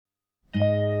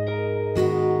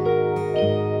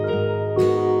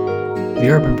The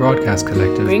Urban Broadcast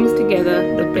Collective brings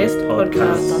together the best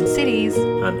podcasts on cities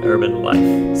and urban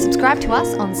life. Subscribe to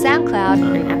us on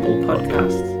SoundCloud and Apple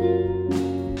Podcasts.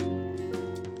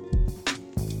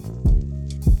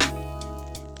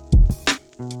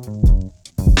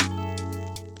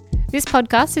 This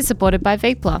podcast is supported by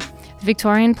VIPLA, the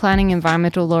Victorian Planning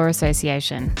Environmental Law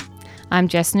Association. I'm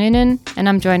Jess Noonan, and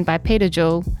I'm joined by Peter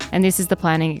Jewell, and this is the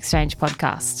Planning Exchange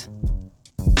podcast.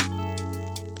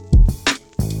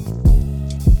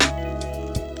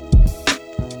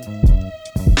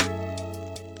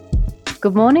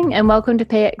 Good morning and welcome to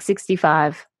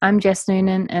PX65. I'm Jess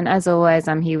Noonan, and as always,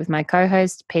 I'm here with my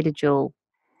co-host, Peter Jewell.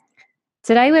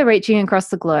 Today we're reaching across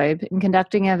the globe and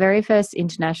conducting our very first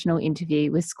international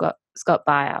interview with Scott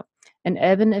Beyer, an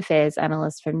urban affairs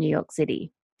analyst from New York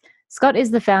City. Scott is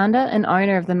the founder and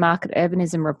owner of the Market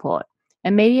Urbanism Report,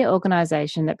 a media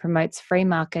organisation that promotes free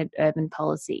market urban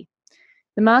policy.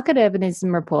 The Market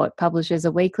Urbanism Report publishes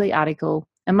a weekly article,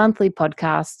 a monthly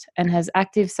podcast, and has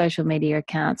active social media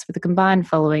accounts with a combined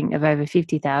following of over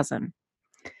 50,000.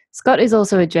 Scott is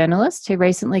also a journalist who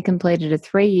recently completed a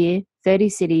 3-year,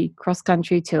 30-city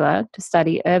cross-country tour to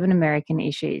study urban American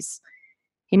issues.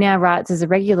 He now writes as a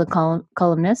regular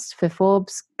columnist for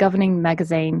Forbes, Governing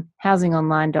Magazine,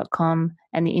 HousingOnline.com,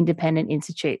 and the Independent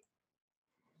Institute.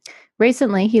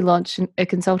 Recently, he launched a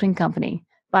consulting company,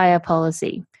 Beyer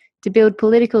Policy, to build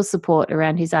political support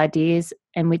around his ideas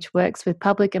and which works with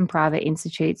public and private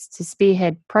institutes to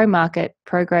spearhead pro-market,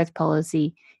 pro-growth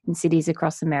policy in cities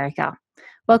across America.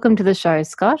 Welcome to the show,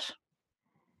 Scott.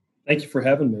 Thank you for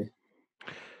having me.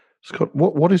 Scott,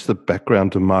 what is the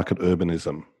background to market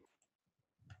urbanism?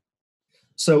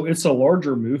 So it's a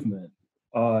larger movement.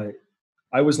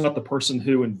 I was not the person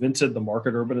who invented the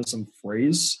market urbanism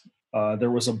phrase.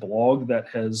 There was a blog that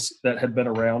had been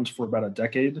around for about a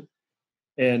decade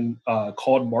and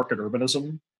called Market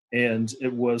Urbanism. And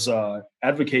it was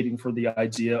advocating for the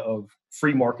idea of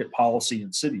free market policy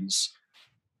in cities.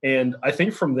 And I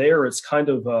think from there, it's kind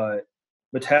of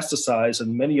metastasized,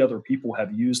 and many other people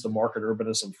have used the market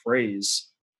urbanism phrase.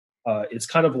 It's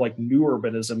kind of like new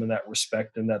urbanism in that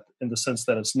respect, in the sense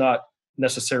that it's not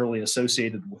necessarily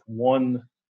associated with one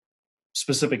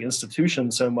specific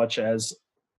institution so much as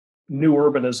new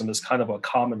urbanism is kind of a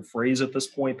common phrase at this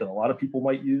point that a lot of people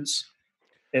might use.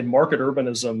 And market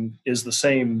urbanism is the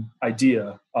same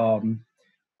idea.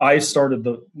 I started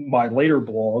my later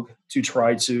blog to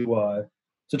try to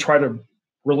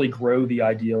really grow the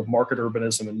idea of market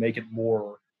urbanism and make it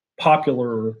more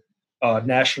popular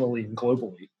nationally and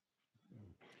globally.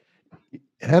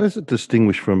 How does it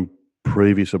distinguish from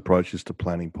previous approaches to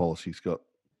planning policy, Scott?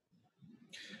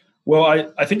 Well,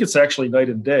 I think it's actually night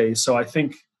and day. So I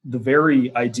think the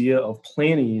very idea of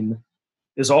planning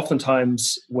is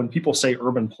oftentimes, when people say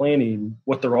urban planning,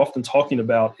 what they're often talking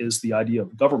about is the idea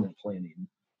of government planning,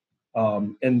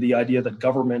 and the idea that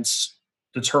governments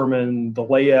determine the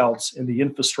layouts and the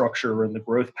infrastructure and the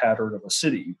growth pattern of a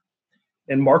city.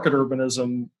 And market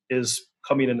urbanism is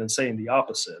coming in and saying the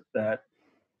opposite, that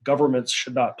governments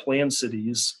should not plan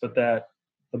cities, but that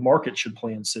the market should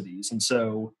plan cities. And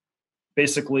so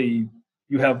basically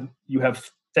you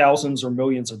have thousands or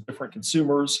millions of different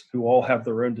consumers who all have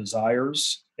their own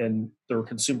desires and their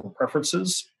consumer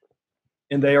preferences,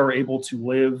 and they are able to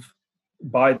live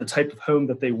by the type of home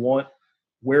that they want,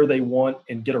 where they want,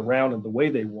 and get around in the way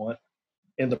they want.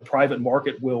 And the private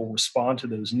market will respond to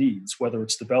those needs, whether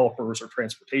it's developers or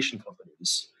transportation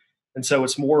companies. And so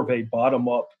it's more of a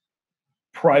bottom-up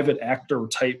private actor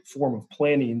type form of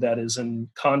planning that is in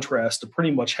contrast to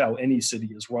pretty much how any city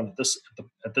is run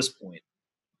at this point.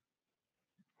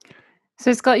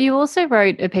 So, Scott, you also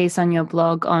wrote a piece on your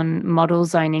blog on model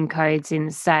zoning codes in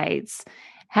the States.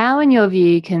 How, in your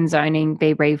view, can zoning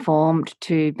be reformed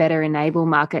to better enable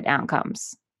market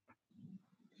outcomes?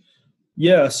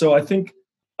 Yeah, so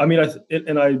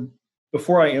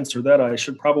before I answer that, I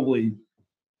should probably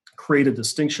create a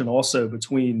distinction also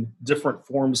between different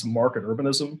forms of market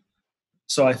urbanism.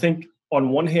 So I think on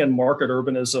one hand, market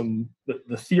urbanism,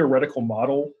 the theoretical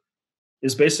model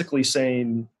is basically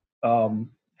saying,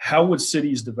 how would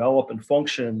cities develop and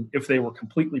function if they were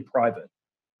completely private,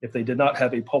 if they did not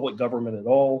have a public government at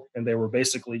all, and they were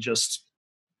basically just,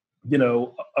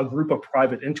 a group of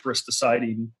private interests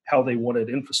deciding how they wanted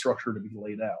infrastructure to be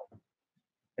laid out.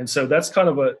 And so that's kind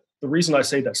of the reason I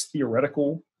say that's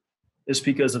theoretical is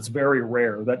because it's very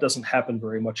rare. That doesn't happen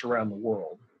very much around the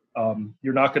world.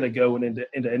 You're not going to go into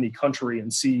any country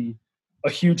and see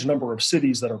a huge number of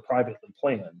cities that are privately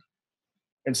planned.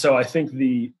 And so I think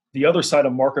the other side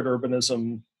of market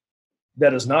urbanism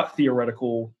that is not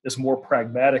theoretical is more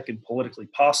pragmatic and politically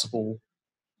possible,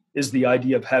 is the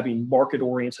idea of having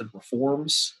market-oriented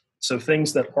reforms. So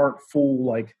things that aren't full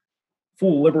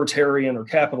libertarian or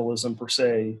capitalism per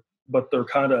se, but they're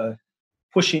kind of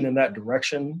pushing in that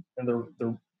direction, and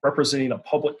they're representing a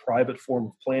public-private form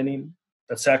of planning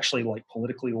that's actually like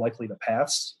politically likely to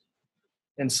pass.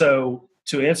 And so,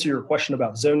 to answer your question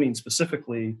about zoning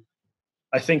specifically,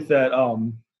 I think that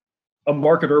some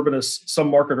market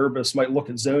urbanists might look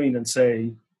at zoning and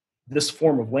say, this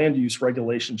form of land use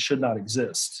regulation should not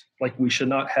exist. Like, we should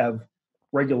not have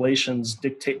regulations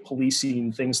dictate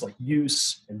policing things like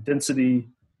use and density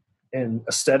and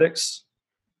aesthetics.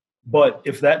 But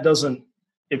if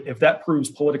that proves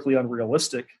politically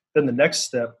unrealistic, then the next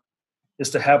step is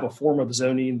to have a form of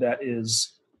zoning that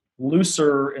is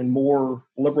looser and more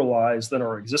liberalized than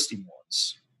our existing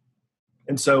ones.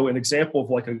 And so an example of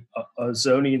like a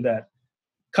zoning that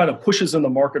kind of pushes in the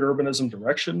market urbanism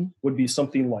direction would be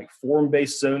something like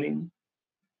form-based zoning,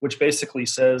 which basically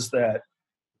says that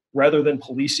rather than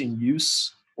policing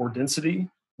use or density,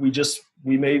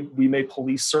 we may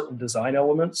police certain design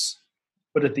elements,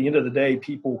 but at the end of the day,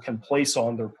 people can place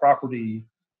on their property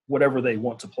whatever they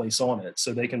want to place on it.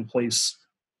 So they can place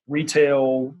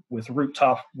retail with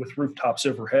rooftops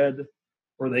overhead,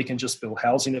 or they can just build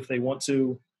housing if they want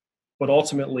to. But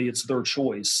ultimately, it's their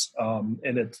choice,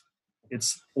 and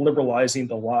it's liberalizing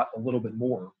the lot a little bit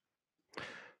more.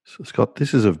 So, Scott,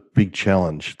 this is a big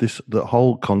challenge. The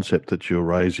whole concept that you're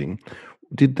raising,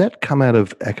 did that come out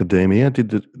of academia? Did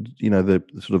the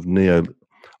sort of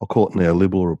I'll call it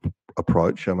neoliberal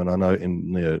approach? I mean, I know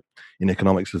in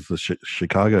economics is the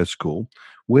Chicago School.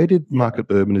 Where did market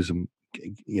urbanism,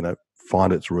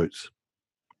 find its roots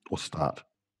or start?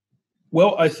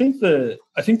 Well, I think the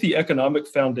economic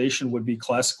foundation would be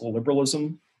classical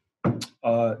liberalism.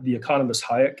 The economist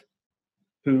Hayek,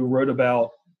 who wrote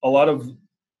about a lot of,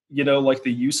 like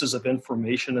the uses of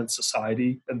information in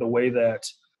society and the way that,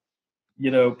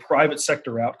 private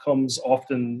sector outcomes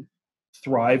often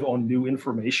thrive on new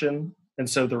information. And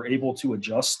so they're able to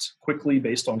adjust quickly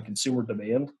based on consumer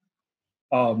demand.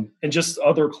 And just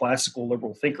other classical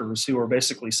liberal thinkers who are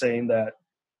basically saying that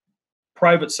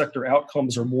private sector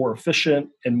outcomes are more efficient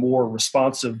and more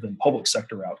responsive than public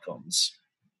sector outcomes.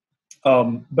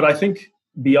 But I think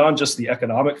beyond just the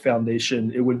economic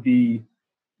foundation, it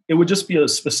would just be a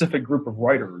specific group of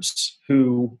writers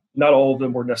who, not all of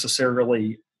them were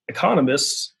necessarily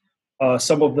economists.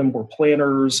 Some of them were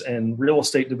planners and real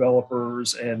estate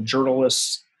developers and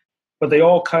journalists, but they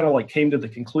all kind of like came to the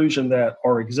conclusion that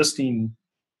our existing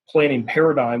planning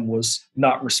paradigm was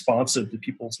not responsive to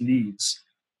people's needs.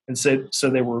 And so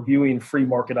they were viewing free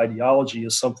market ideology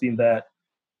as something that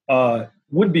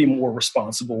would be more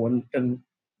responsible and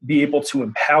be able to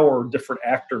empower different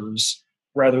actors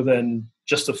rather than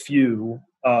just a few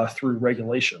through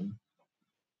regulation.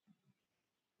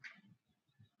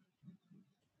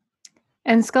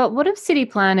 And Scott, what have city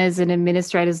planners and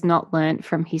administrators not learnt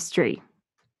from history?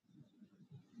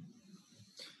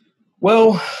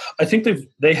 Well, I think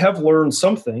they have learned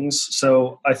some things.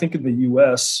 So I think in the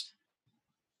U.S.,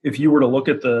 if you were to look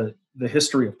at the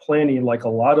history of planning, like a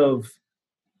lot of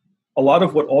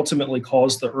what ultimately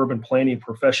caused the urban planning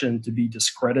profession to be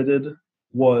discredited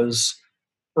was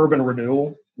urban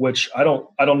renewal, which I don't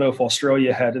know if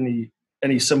Australia had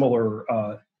any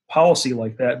similar policy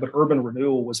like that, but urban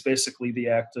renewal was basically the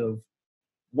act of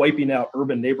wiping out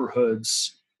urban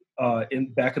neighborhoods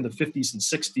back in the 50s and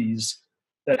 60s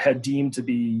that had deemed to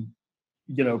be,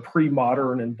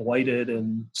 pre-modern and blighted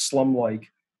and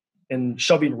slum-like, and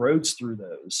shoving roads through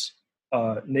those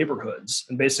neighborhoods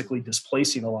and basically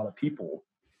displacing a lot of people.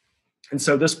 And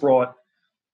so this brought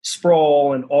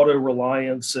sprawl and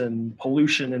auto-reliance and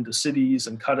pollution into cities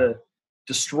and kind of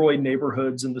destroyed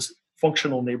neighborhoods and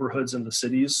functional neighborhoods in the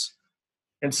cities.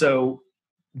 And so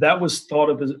that was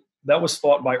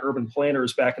thought by urban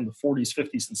planners back in the 40s,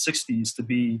 50s, and 60s to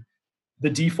be the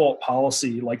default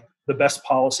policy, like the best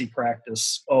policy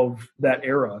practice of that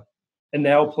era. And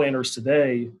now planners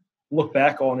today look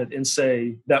back on it and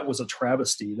say that was a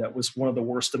travesty. That was one of the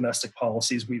worst domestic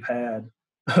policies we've had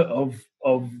of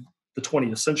the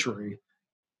 20th century.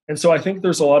 And so I think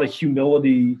there's a lot of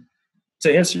humility.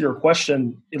 To answer your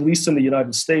question, at least in the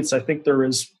United States, I think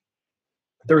there's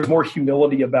more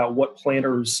humility about what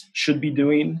planners should be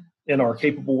doing and are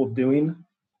capable of doing.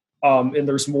 And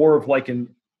there's more of like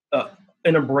an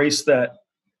embrace that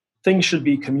things should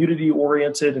be community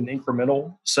oriented and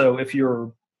incremental. So if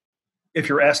you're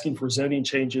asking for zoning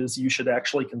changes, you should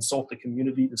actually consult the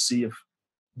community to see if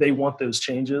they want those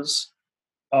changes,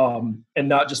 and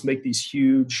not just make these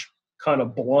huge kind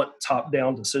of blunt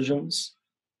top-down decisions.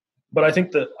 But I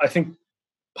think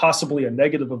possibly a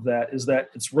negative of that is that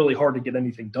it's really hard to get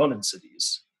anything done in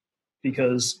cities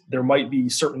because there might be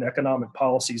certain economic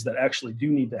policies that actually do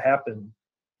need to happen,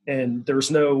 and there's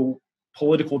no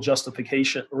political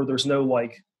justification, or there's no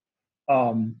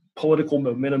political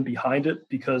momentum behind it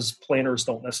because planners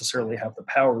don't necessarily have the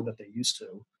power that they used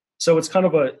to. So it's kind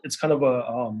of a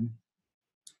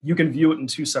you can view it in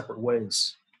two separate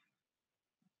ways.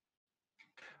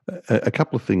 A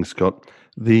couple of things, Scott.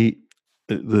 The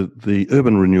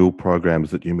urban renewal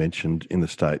programs that you mentioned in the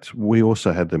States, we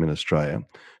also had them in Australia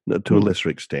to a lesser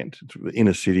extent.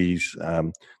 Inner cities,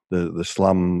 the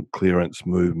slum clearance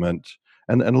movement,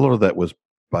 and a lot of that was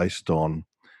based on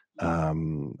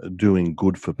doing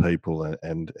good for people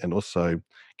and also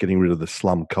getting rid of the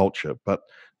slum culture. But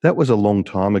that was a long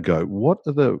time ago. What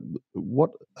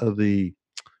are the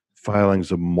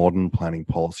failings of modern planning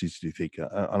policies, do you think?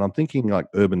 And I'm thinking like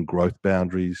urban growth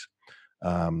boundaries,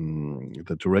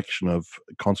 the direction of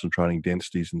concentrating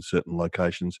densities in certain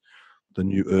locations, the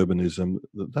new urbanism.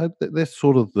 They're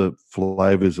sort of the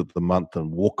flavors of the month,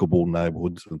 and walkable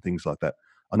neighborhoods and things like that.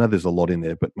 I know there's a lot in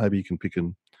there, but maybe you can pick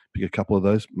a couple of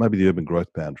those. Maybe the urban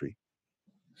growth boundary.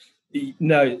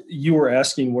 Now, you were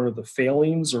asking what are the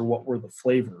failings or what were the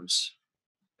flavors?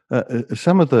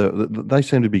 Some of they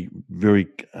seem to be very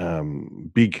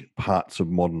big parts of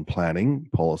modern planning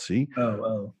policy.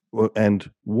 Oh. And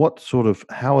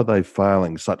how are they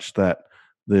failing such that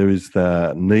there is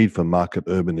the need for market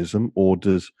urbanism, or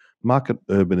does market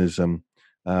urbanism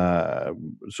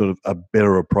sort of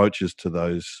better approaches to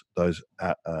those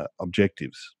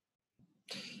objectives?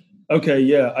 Okay,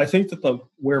 yeah. I think that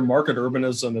where market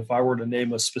urbanism, if I were to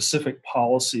name a specific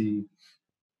policy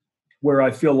where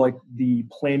I feel like the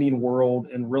planning world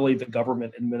and really the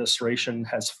government administration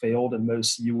has failed in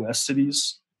most US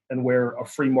cities, and where a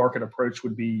free market approach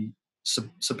would be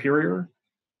superior,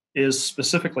 is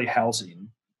specifically housing.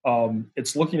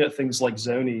 It's looking at things like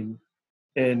zoning.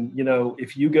 And,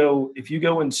 if you go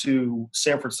into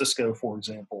San Francisco, for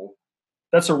example,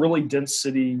 that's a really dense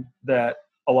city that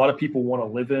a lot of people want to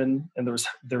live in, and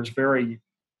there's very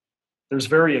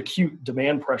acute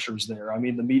demand pressures there. I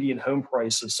mean, the median home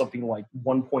price is something like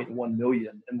 1.1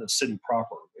 million in the city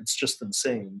proper. It's just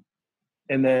insane.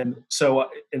 And so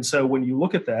when you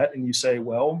look at that and you say,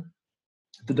 well,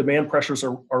 the demand pressures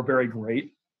are very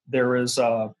great. There is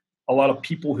a lot of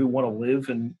people who want to live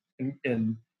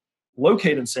and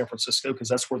locate in San Francisco because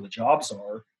that's where the jobs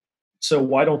are. So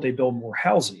why don't they build more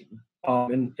housing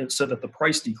and so that the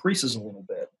price decreases a little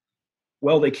bit?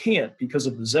 Well, they can't because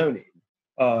of the zoning.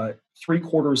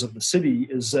 3/4 of the city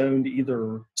is zoned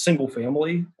either single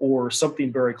family or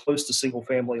something very close to single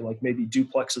family, like maybe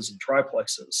duplexes and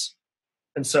triplexes.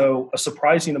 And so a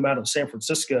surprising amount of San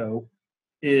Francisco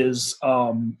is,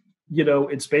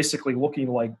 it's basically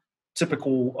looking like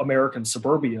typical American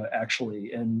suburbia,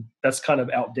 actually. And that's kind of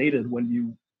outdated when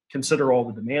you consider all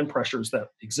the demand pressures that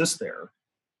exist there.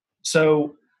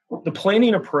 So the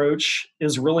planning approach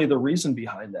is really the reason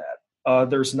behind that.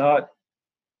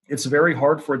 It's very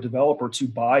hard for a developer to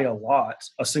buy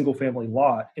a single family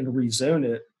lot, and rezone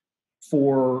it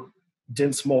for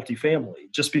dense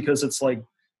multifamily, just because it's like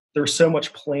there's so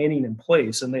much planning in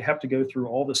place, and they have to go through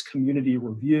all this community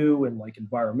review and like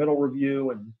environmental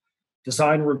review and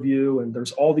design review. And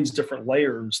there's all these different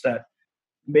layers that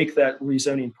make that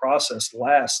rezoning process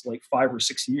last like 5 or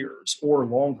 6 years or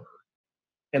longer.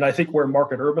 And I think where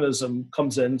market urbanism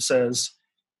comes in says,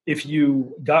 if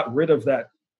you've got rid of that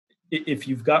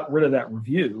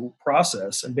review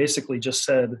process and basically just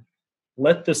said,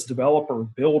 let this developer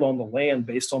build on the land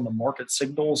based on the market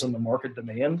signals and the market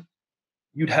demand,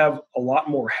 you'd have a lot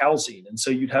more housing. And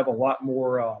so you'd have a lot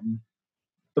more,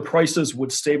 the prices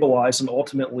would stabilize and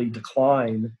ultimately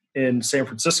decline in San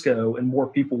Francisco, and more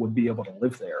people would be able to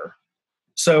live there.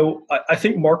 So I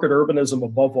think market urbanism,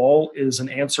 above all, is an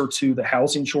answer to the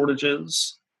housing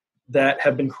shortages that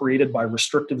have been created by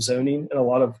restrictive zoning in a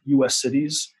lot of US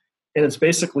cities. And it's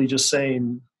basically just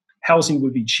saying housing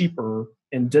would be cheaper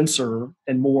and denser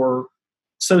and more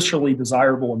socially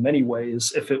desirable in many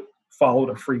ways if it followed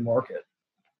a free market.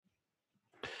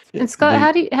 And Scott,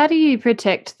 how do you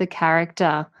protect the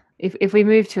character if we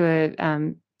move to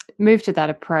that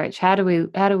approach? How do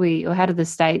the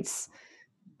states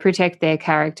protect their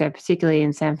character, particularly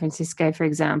in San Francisco, for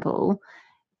example?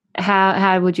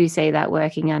 How would you see that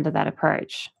working under that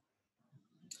approach?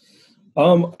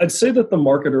 I'd say that the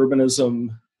market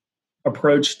urbanism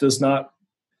approach does not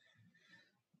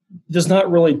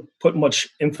really put much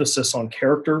emphasis on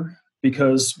character,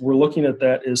 because we're looking at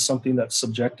that as something that's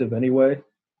subjective anyway.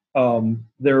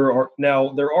 There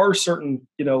are certain,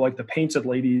 like the painted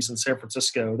ladies in San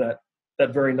Francisco that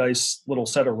that very nice little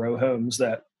set of row homes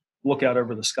that look out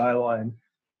over the skyline.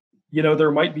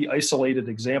 There might be isolated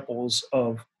examples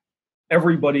of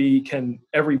everybody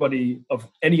of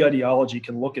any ideology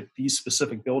can look at these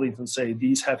specific buildings and say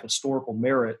these have historical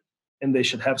merit and they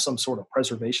should have some sort of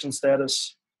preservation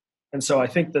status. And so I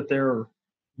think that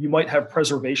you might have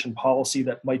preservation policy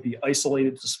that might be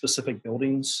isolated to specific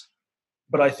buildings.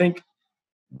 But I think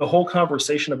the whole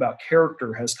conversation about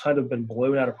character has kind of been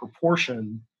blown out of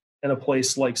proportion in a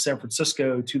place like San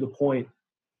Francisco, to the point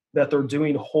that they're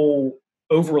doing whole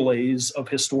overlays of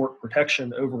historic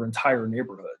protection over entire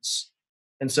neighborhoods.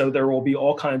 And so there will be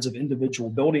all kinds of individual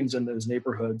buildings in those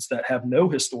neighborhoods that have no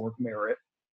historic merit,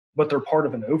 but they're part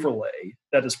of an overlay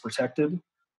that is protected.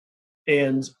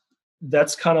 And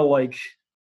that's kind of like,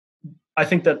 I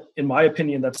think that, in my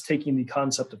opinion, that's taking the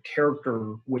concept of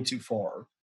character way too far.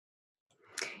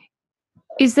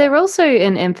 Is there also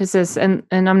an emphasis, and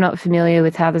I'm not familiar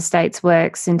with how the States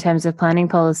works in terms of planning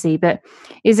policy, but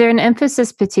is there an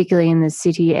emphasis particularly in the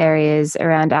city areas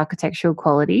around architectural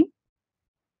quality?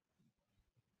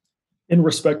 In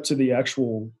respect to the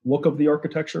actual look of the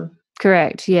architecture?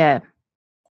 Correct, yeah.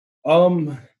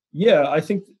 Yeah, I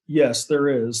think, yes, there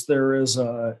is.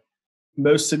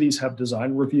 Most cities have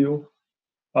design review.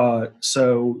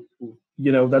 So,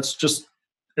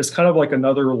 it's kind of like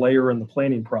another layer in the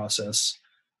planning process.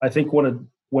 I think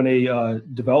when a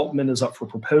development is up for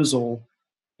proposal,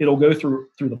 it'll go through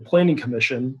the planning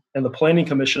commission, and the planning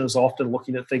commission is often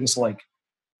looking at things like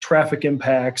traffic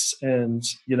impacts and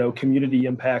community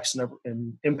impacts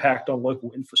and impact on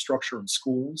local infrastructure and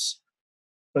schools.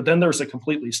 But then there's a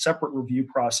completely separate review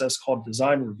process called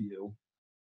design review,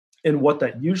 and what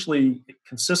that usually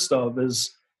consists of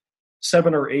is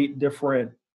 7 or 8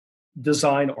 different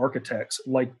design architects,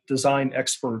 like design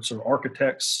experts or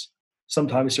architects.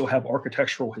 Sometimes you'll have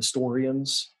architectural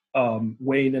historians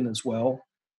weighing in as well.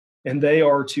 And they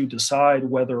are to decide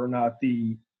whether or not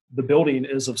the building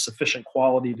is of sufficient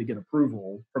quality to get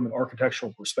approval from an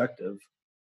architectural perspective.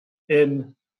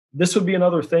 And this would be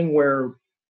another thing where,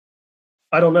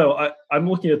 I don't know, I'm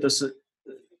looking at this.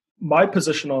 My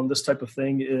position on this type of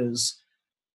thing is,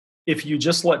 if you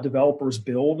just let developers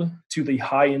build to the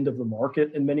high end of the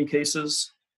market, in many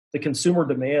cases, the consumer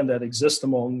demand that exists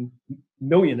among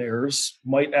millionaires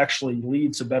might actually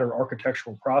lead to better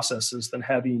architectural processes than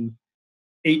having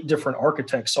 8 different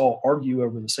architects all argue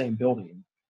over the same building.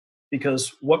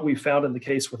 Because what we found in the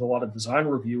case with a lot of design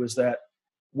review is that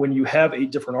when you have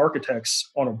 8 different architects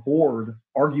on a board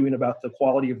arguing about the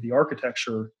quality of the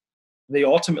architecture, they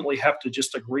ultimately have to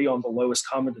just agree on the lowest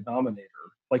common denominator.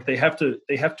 Like they have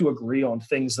to agree on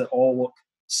things that all look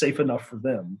safe enough for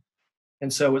them.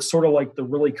 And so it's sort of like the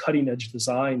really cutting edge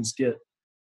designs get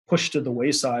pushed to the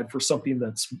wayside for something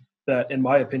that in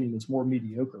my opinion is more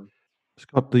mediocre.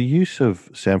 Scott, the use of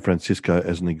San Francisco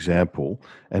as an example,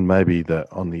 and maybe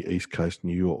on the East Coast,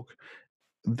 New York,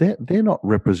 they're not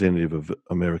representative of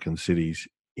American cities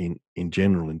in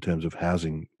general in terms of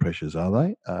housing pressures, are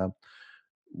they?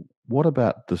 What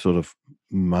about the sort of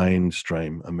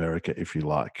mainstream America, if you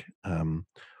like?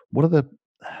 What are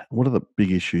the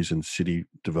big issues in city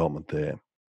development there?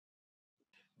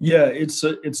 Yeah,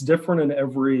 it's different in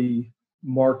every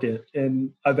market,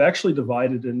 and I've actually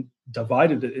divided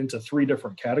it into 3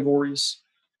 different categories.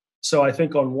 So I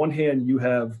think on one hand you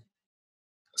have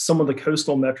some of the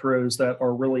coastal metros that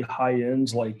are really high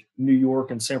end, like New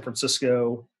York and San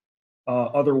Francisco.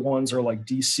 Other ones are like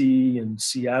DC and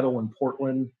Seattle and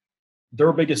Portland.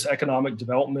 Their biggest economic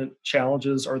development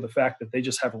challenges are the fact that they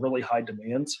just have really high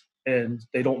demand and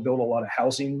they don't build a lot of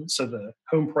housing. So the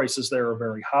home prices there are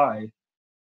very high.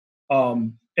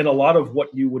 And a lot of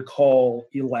what you would call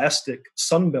elastic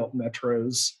Sunbelt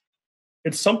metros,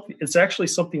 it's actually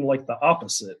something like the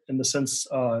opposite in the sense.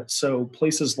 So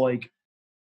places like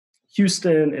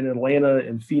Houston and Atlanta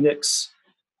and Phoenix,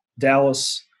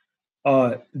 Dallas,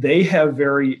 they have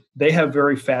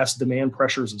very fast demand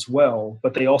pressures as well,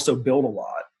 but they also build a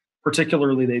lot.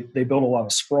 Particularly, they build a lot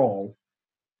of sprawl,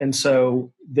 and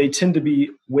so they tend to be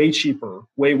way cheaper,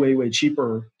 way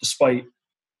cheaper, despite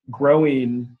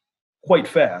growing quite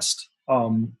fast.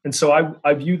 And so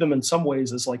I view them in some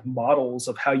ways as like models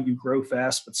of how you grow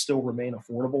fast but still remain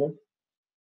affordable.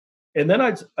 And then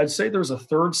I'd say there's a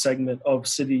third segment of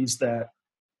cities that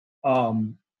are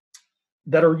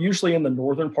usually in the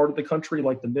northern part of the country,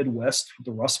 like the Midwest,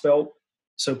 the Rust Belt.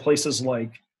 So places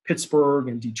like Pittsburgh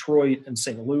and Detroit and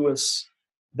St. Louis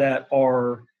that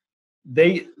are,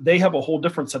 they have a whole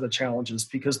different set of challenges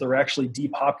because they're actually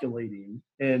depopulating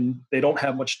and they don't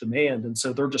have much demand. And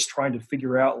so they're just trying to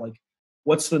figure out like,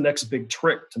 what's the next big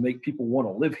trick to make people want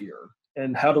to live here?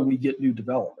 And how do we get new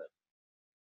development?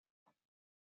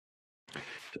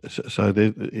 So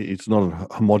it's not a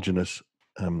homogenous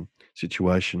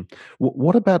situation.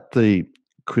 What about the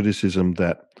criticism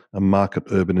that a market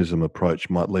urbanism approach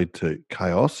might lead to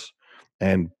chaos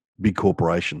and big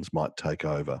corporations might take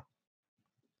over?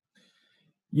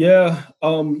 Yeah.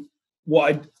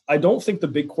 Well, I don't think the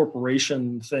big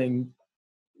corporation thing,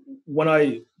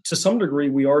 to some degree,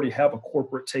 we already have a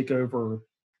corporate takeover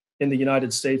in the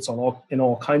United States in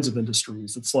all kinds of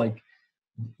industries. It's like,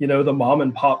 the mom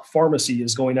and pop pharmacy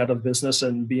is going out of business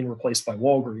and being replaced by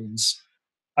Walgreens.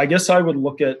 I guess I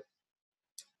look at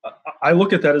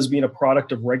that as being a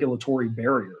product of regulatory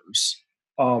barriers.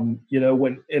 To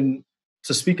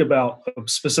speak about a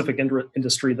specific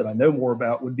industry that I know more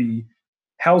about would be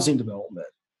housing development.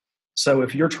 So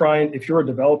if you're a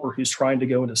developer who's trying to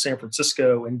go into San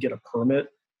Francisco and get a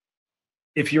permit,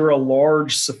 if you're a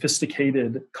large,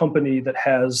 sophisticated company that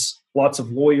has lots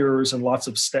of lawyers and lots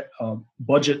of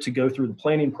budget to go through the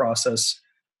planning process,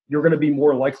 you're going to be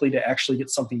more likely to actually get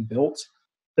something built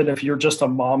than if you're just a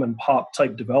mom and pop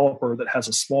type developer that has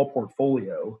a small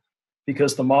portfolio,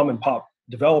 because the mom and pop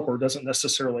developer doesn't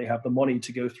necessarily have the money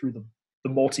to go through the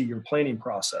multi-year planning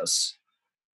process.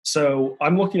 So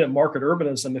I'm looking at market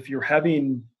urbanism.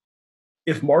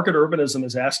 If market urbanism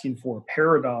is asking for a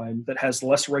paradigm that has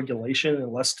less regulation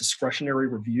and less discretionary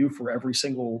review for every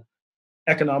single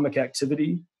economic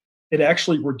activity, it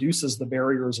actually reduces the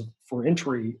barriers for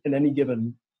entry in any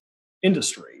given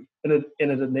industry. And it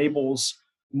enables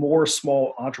more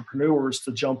small entrepreneurs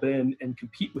to jump in and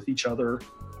compete with each other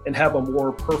and have a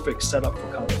more perfect setup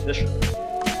for competition.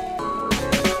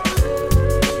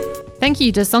 Thank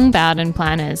you to Song Bowden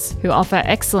Planners, who offer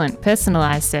excellent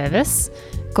personalised service.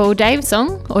 Call Dave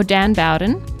Song or Dan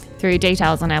Bowden through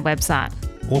details on our website.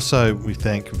 Also, we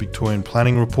thank Victorian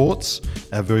Planning Reports,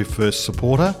 our very first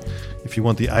supporter. If you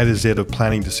want the A to Z of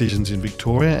planning decisions in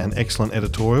Victoria and excellent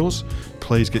editorials,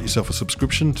 please get yourself a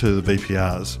subscription to the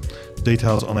VPRs.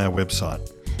 Details on our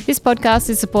website. This podcast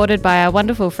is supported by our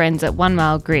wonderful friends at 1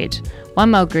 Mile Grid. 1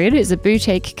 Mile Grid is a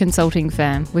boutique consulting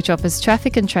firm which offers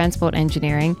traffic and transport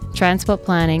engineering, transport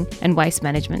planning and waste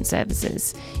management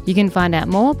services. You can find out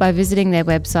more by visiting their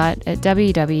website at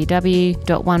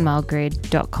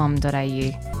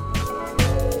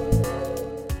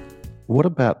www.onemilegrid.com.au. What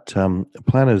about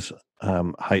planners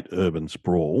hate urban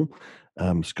sprawl,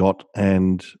 Scott,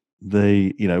 and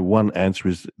one answer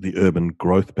is the urban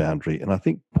growth boundary, and I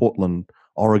think Portland,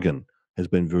 Oregon has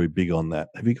been very big on that.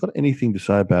 Have you got anything to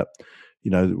say about,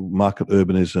 market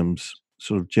urbanism's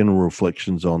sort of general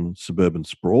reflections on suburban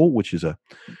sprawl, which is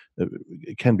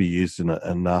it can be used in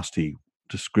a nasty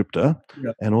descriptor,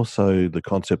 and also the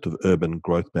concept of urban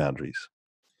growth boundaries?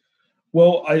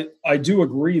 Well, I do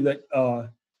agree that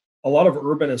a lot of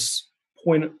urbanists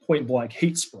point blank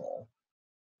hate sprawl,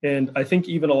 and I think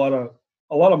even a lot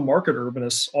of market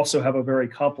urbanists also have a very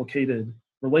complicated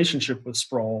relationship with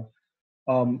sprawl.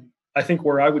 I think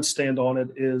where I would stand on it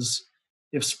is,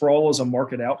 if sprawl is a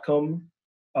market outcome,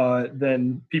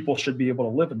 then people should be able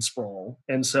to live in sprawl.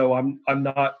 And so I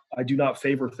do not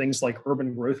favor things like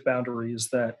urban growth boundaries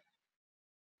that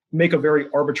make a very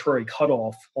arbitrary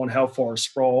cutoff on how far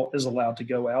sprawl is allowed to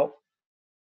go out.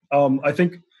 I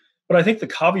think the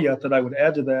caveat that I would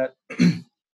add to that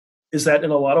is that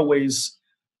in a lot of ways,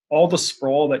 all the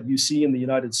sprawl that you see in the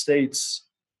United States,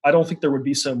 I don't think there would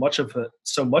be so much of it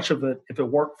if it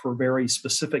weren't for very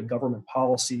specific government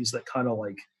policies that kind of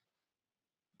like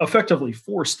effectively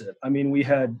forced it. I mean, we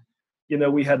had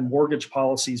mortgage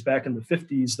policies back in the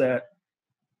 50s that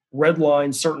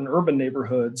redlined certain urban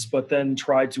neighborhoods, but then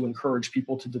tried to encourage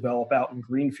people to develop out in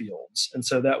greenfields. And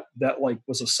so that like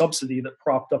was a subsidy that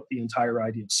propped up the entire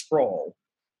idea of sprawl.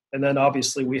 And then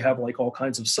obviously we have like all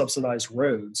kinds of subsidized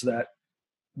roads that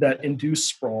induce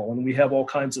sprawl, and we have all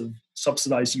kinds of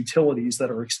subsidized utilities that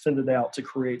are extended out to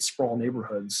create sprawl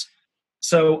neighborhoods.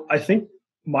 So I think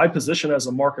my position as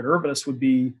a market urbanist would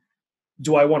be,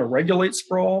 do I want to regulate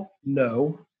sprawl?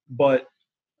 No, but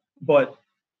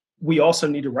we also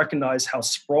need to recognize how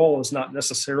sprawl is not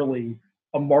necessarily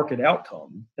a market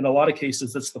outcome. In a lot of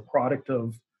cases, it's the product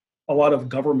of a lot of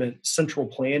government central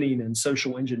planning and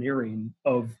social engineering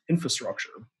of infrastructure.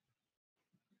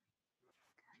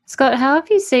 Scott, how have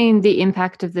you seen the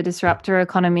impact of the disruptor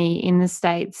economy in the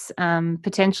States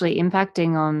potentially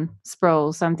impacting on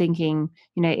sprawl? So I'm thinking,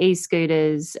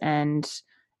 e-scooters and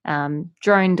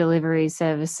drone delivery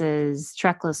services,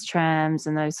 trackless trams,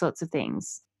 and those sorts of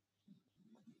things.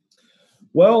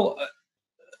 Well,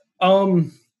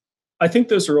 I think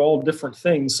those are all different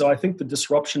things. So I think the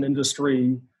disruption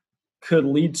industry could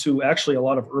lead to actually a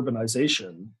lot of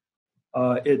urbanization.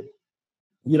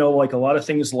 Like a lot of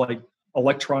things like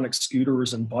electronic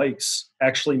scooters and bikes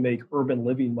actually make urban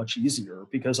living much easier.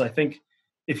 Because I think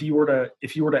if you were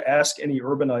to ask any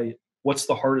urbanite what's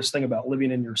the hardest thing about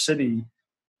living in your city,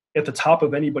 at the top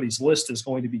of anybody's list is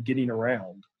going to be getting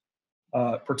around.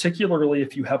 Particularly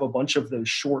if you have a bunch of those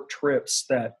short trips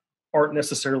that aren't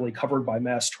necessarily covered by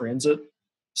mass transit.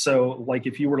 So like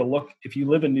if you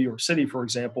live in New York City, for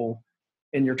example,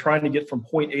 and you're trying to get from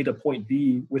point A to point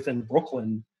B within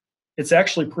Brooklyn, it's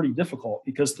actually pretty difficult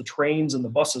because the trains and the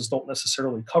buses don't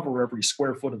necessarily cover every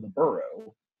square foot of the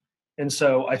borough. And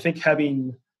so I think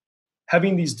having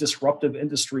these disruptive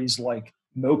industries like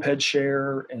moped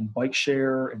share and bike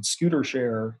share and scooter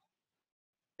share,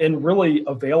 and really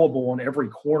available on every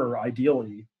corner,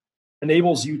 ideally,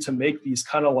 enables you to make these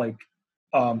kind of like,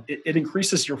 it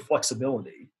increases your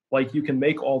flexibility. Like you can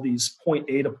make all these point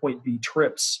A to point B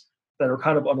trips that are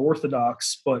kind of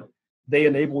unorthodox, but they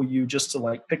enable you just to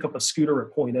like pick up a scooter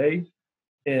at point A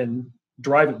and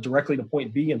drive it directly to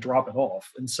point B and drop it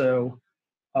off. And so,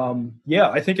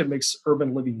 I think it makes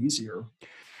urban living easier.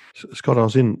 Scott, I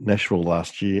was in Nashville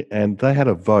last year and they had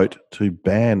a vote to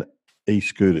ban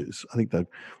e-scooters. I think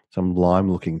some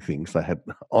lime-looking things they had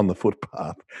on the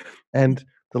footpath. And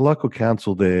the local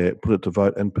council there put it to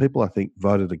vote and people, I think,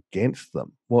 voted against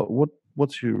them.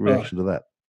 What's your reaction to that?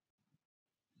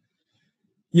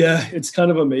 Yeah, it's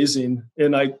kind of amazing.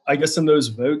 And I guess in those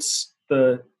votes,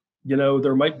 there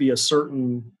might be a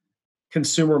certain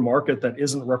consumer market that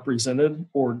isn't represented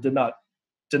or did not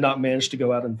manage to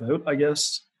go out and vote, I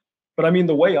guess. But I mean,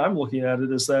 the way I'm looking at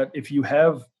it is that if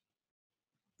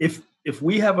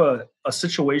we have a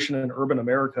situation in urban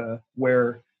America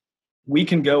where we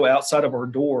can go outside of our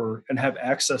door and have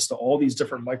access to all these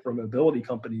different micromobility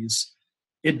companies,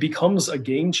 it becomes a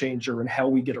game changer in how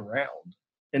we get around.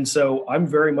 And so I'm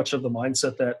very much of the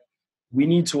mindset that we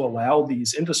need to allow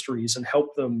these industries and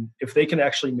help them, if they can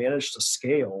actually manage to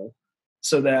scale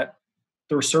so that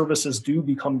their services do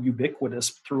become ubiquitous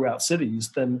throughout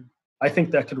cities, then I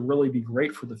think that could really be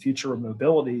great for the future of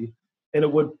mobility. And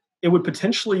it would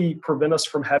potentially prevent us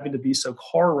from having to be so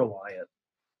car reliant.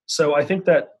 So I think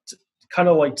that, kind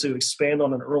of like to expand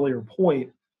on an earlier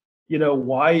point,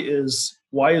 why is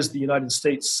the United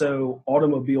States so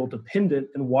automobile dependent,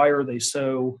 and why are they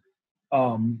so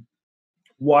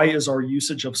why is our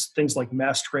usage of things like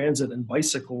mass transit and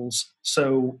bicycles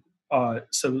so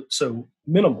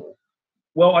minimal?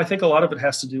 Well, I think a lot of it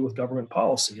has to do with government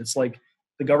policy. It's like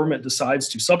the government decides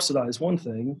to subsidize one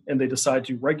thing and they decide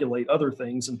to regulate other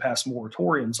things and pass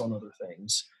moratoriums on other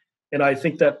things. And I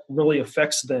think that really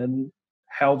affects then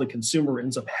how the consumer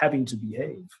ends up having to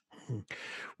behave.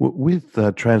 With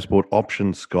transport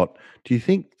options, Scott, do you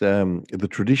think the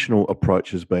traditional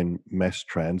approach has been mass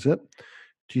transit?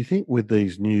 Do you think with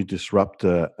these new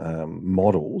disruptor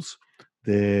models,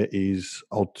 there is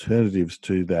alternatives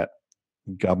to that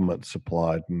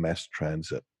government-supplied mass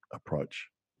transit approach?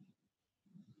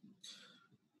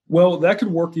 Well, that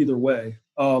could work either way.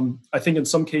 I think in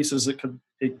some cases it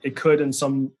could in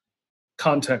some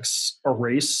contexts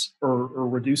erase or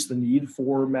reduce the need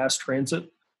for mass transit,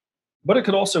 but it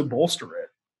could also bolster it.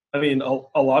 I mean,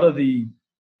 a lot of the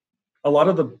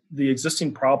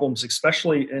existing problems,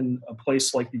 especially in a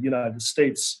place like the United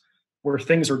States, where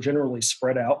things are generally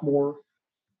spread out more,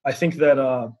 I think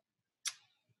that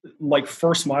like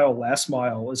first mile, last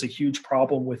mile is a huge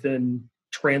problem within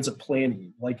transit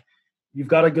planning. Like you've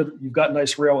got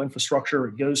nice rail infrastructure.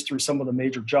 It goes through some of the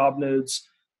major job nodes,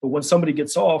 but when somebody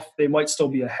gets off, they might still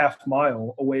be a half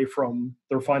mile away from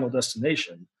their final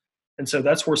destination. And so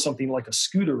that's where something like a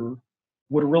scooter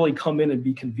would really come in and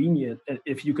be convenient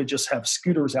if you could just have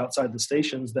scooters outside the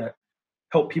stations that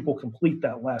help people complete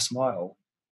that last mile.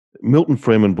 Milton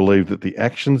Friedman believed that the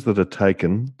actions that are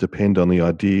taken depend on the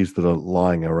ideas that are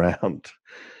lying around.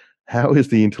 How is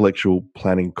the intellectual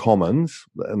planning commons,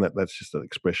 and that's just an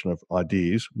expression of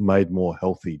ideas, made more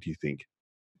healthy, do you think?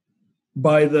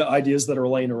 By the ideas that are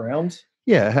laying around?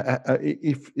 Yeah.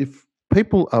 If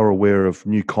people are aware of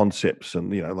new concepts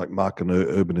and, like market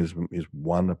urbanism is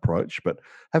one approach, but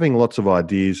having lots of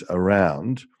ideas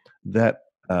around that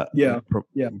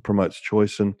promotes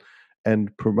choice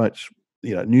and promotes,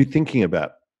 new thinking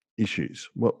about issues.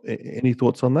 Well, any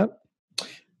thoughts on that?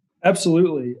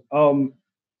 Absolutely.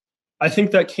 I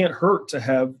think that can't hurt to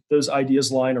have those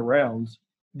ideas lying around.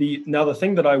 The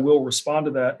thing that I will respond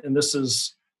to that, and this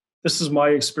is my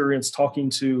experience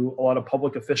talking to a lot of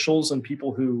public officials and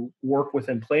people who work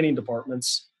within planning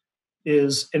departments,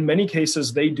 is in many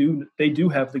cases they do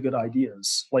have the good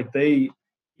ideas. Like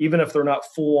even if they're not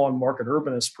full on market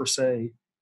urbanists per se,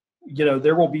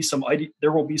 there will be some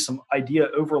idea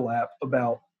overlap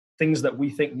about things that we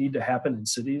think need to happen in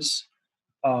cities.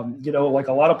 Like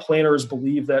a lot of planners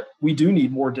believe that we do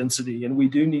need more density and we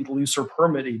do need looser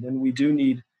permitting and we do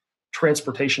need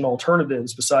transportation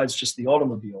alternatives besides just the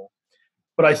automobile.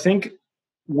 But I think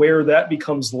where that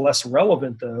becomes less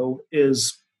relevant, though,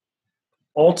 is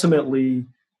ultimately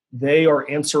they are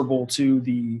answerable to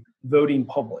the voting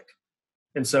public.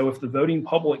 And so if the voting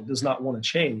public does not want to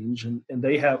change and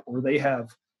they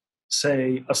have,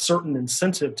 say, a certain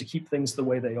incentive to keep things the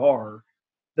way they are,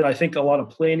 then I think a lot of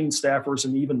planning staffers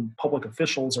and even public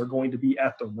officials are going to be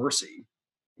at their mercy,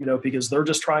 because they're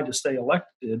just trying to stay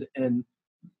elected. And,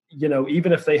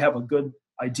 even if they have a good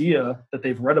idea that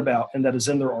they've read about and that is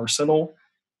in their arsenal,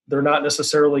 they're not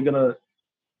necessarily going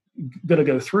to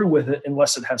go through with it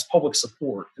unless it has public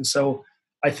support. And so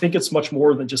I think it's much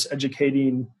more than just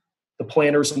educating the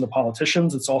planners and the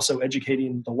politicians. It's also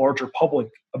educating the larger public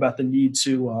about the need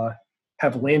to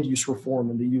have land use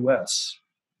reform in the U.S.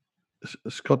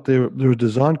 Scott, there are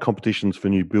design competitions for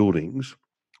new buildings.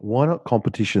 Why not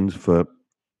competitions for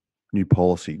new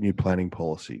policy, new planning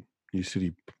policy, new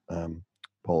city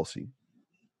policy?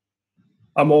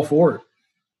 I'm all for it.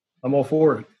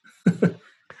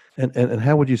 And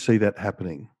how would you see that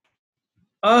happening?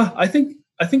 I think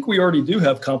we already do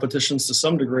have competitions to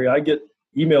some degree. I get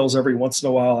emails every once in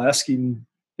a while asking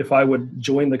if I would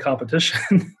join the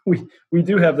competition. we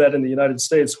do have that in the United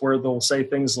States where they'll say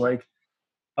things like,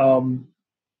 what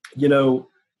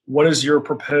is your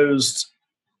proposed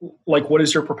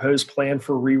plan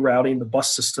for rerouting the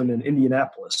bus system in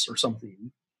Indianapolis or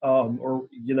something?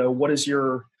 What is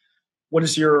your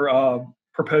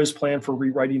proposed plan for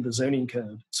rewriting the zoning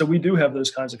code? So we do have those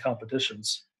kinds of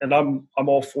competitions, and I'm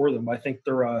all for them. I think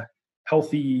they're a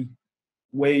healthy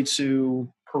way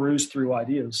to peruse through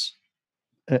ideas.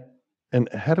 And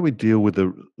how do we deal with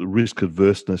the risk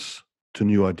averseness to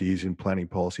new ideas in planning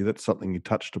policy? That's something you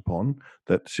touched upon,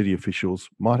 that city officials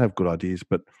might have good ideas,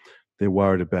 but they're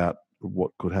worried about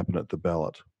what could happen at the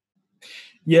ballot.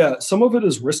 Yeah, some of it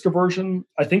is risk aversion.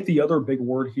 I think the other big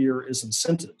word here is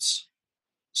incentives.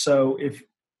 So if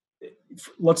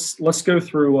let's go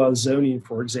through zoning,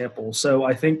 for example. So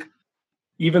I think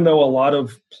even though a lot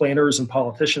of planners and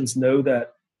politicians know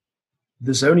that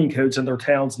the zoning codes in their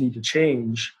towns need to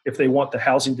change if they want the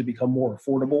housing to become more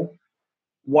affordable,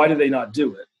 why do they not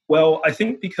do it? Well, I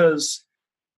think because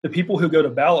the people who go to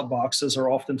ballot boxes are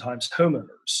oftentimes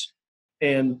homeowners,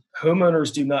 and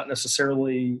homeowners do not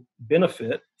necessarily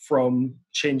benefit from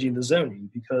changing the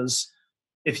zoning, because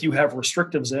if you have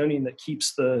restrictive zoning that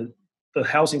keeps the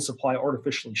housing supply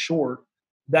artificially short,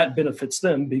 that benefits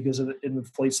them because it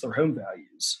inflates their home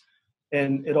values.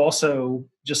 And it also,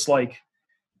 just like,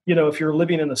 if you're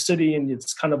living in a city and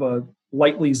it's kind of a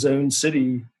lightly zoned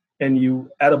city and you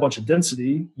add a bunch of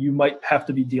density, you might have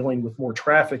to be dealing with more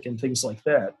traffic and things like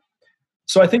that.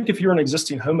 So I think if you're an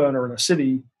existing homeowner in a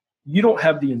city, you don't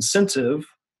have the incentive,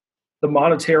 the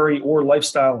monetary or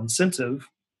lifestyle incentive,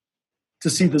 to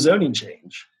see the zoning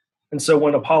change. And so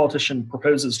when a politician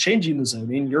proposes changing the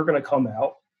zoning, you're going to come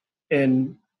out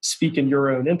and speak in your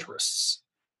own interests.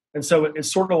 And so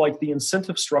it's sort of like the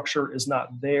incentive structure is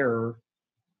not there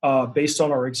based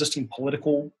on our existing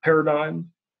political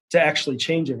paradigm to actually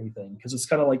change anything, because it's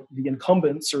kind of like the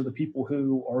incumbents or the people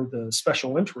who are the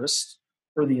special interests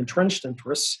or the entrenched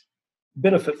interests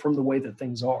benefit from the way that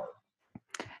things are.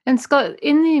 And Scott,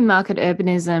 in the market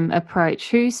urbanism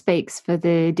approach, who speaks for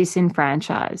the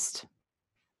disenfranchised?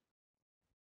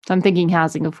 So I'm thinking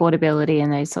housing affordability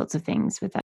and those sorts of things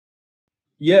with that.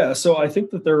 Yeah, so I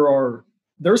think that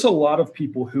there's a lot of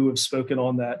people who have spoken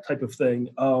on that type of thing.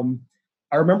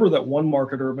 I remember that one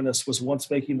market urbanist was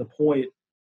once making the point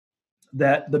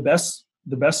that the best,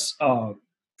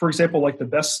 for example, like the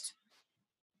best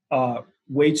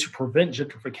way to prevent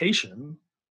gentrification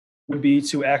would be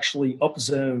to actually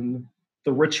upzone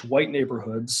the rich white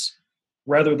neighborhoods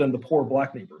rather than the poor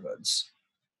black neighborhoods.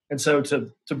 And so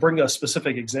to bring a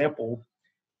specific example,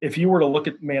 if you were to look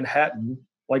at Manhattan,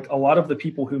 like a lot of the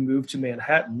people who move to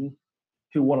Manhattan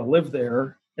who want to live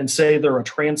there and say they're a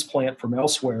transplant from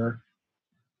elsewhere,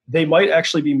 they might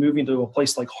actually be moving to a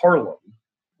place like Harlem,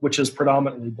 which is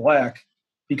predominantly black,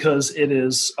 because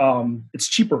it's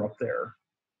cheaper up there.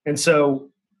 And so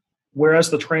whereas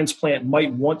the transplant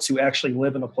might want to actually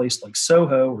live in a place like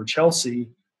Soho or Chelsea,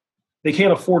 they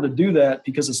can't afford to do that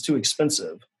because it's too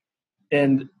expensive.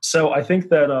 And so I think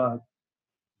that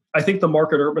the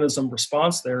market urbanism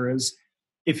response there is,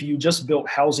 if you just built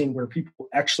housing where people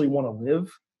actually want to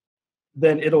live,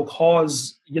 then it'll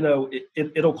cause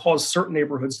certain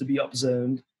neighborhoods to be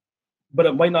upzoned, but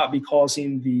it might not be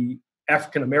causing the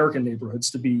African American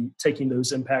neighborhoods to be taking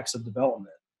those impacts of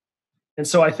development. And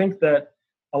so I think that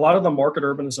a lot of the market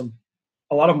urbanism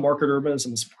a lot of market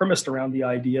urbanism is premised around the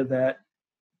idea that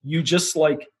you just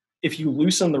like, if you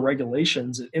loosen the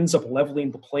regulations, it ends up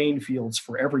leveling the playing fields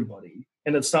for everybody.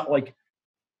 And it's not like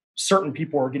certain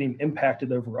people are getting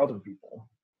impacted over other people.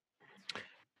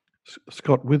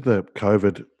 Scott, with the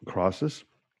COVID crisis,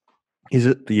 is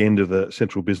it the end of the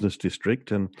central business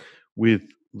district? And with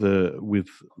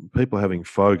people having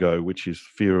FOGO, which is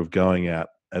fear of going out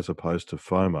as opposed to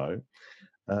FOMO,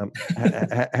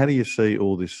 how do you see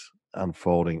all this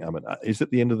unfolding? I mean, is it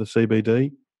the end of the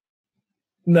CBD?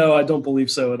 No, I don't believe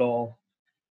so at all.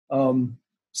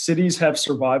 Cities have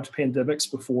survived pandemics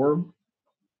before,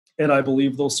 and I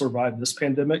believe they'll survive this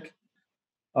pandemic.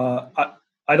 I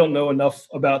don't know enough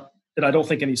about, and I don't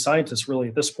think any scientist really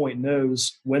at this point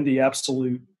knows when the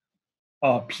absolute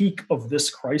peak of this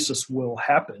crisis will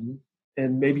happen,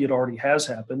 and maybe it already has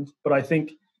happened. But I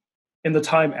think in the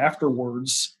time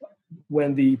afterwards,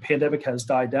 when the pandemic has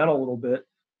died down a little bit,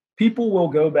 people will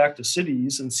go back to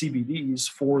cities and CBDs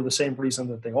for the same reason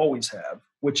that they always have,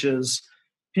 which is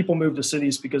people move to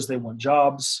cities because they want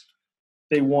jobs,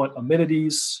 they want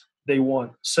amenities, they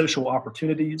want social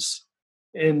opportunities,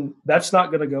 and that's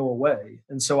not going to go away.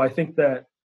 And so I think that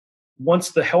once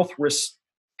the health risks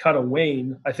kind of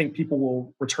wane, I think people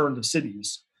will return to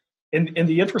cities. And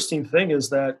the interesting thing is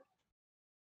that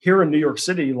here in New York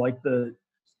City, like the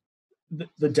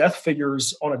death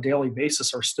figures on a daily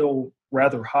basis are still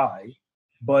rather high.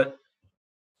 But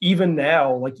even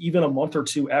now, like even a month or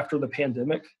two after the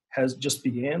pandemic has just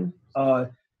began,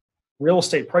 real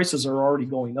estate prices are already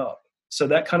going up. So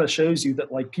that kind of shows you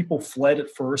that like people fled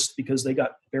at first because they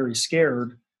got very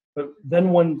scared. But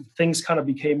then when things kind of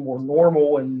became more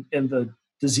normal and the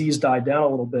disease died down a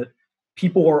little bit,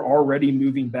 people are already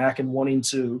moving back and wanting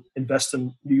to invest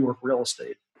in New York real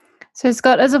estate. So,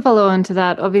 Scott, as a follow-on to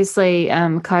that, obviously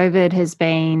COVID has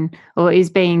been or is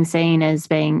being seen as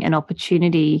being an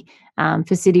opportunity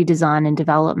for city design and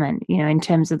development, you know, in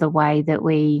terms of the way that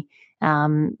we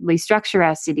structure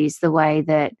our cities, the way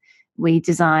that we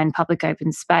design public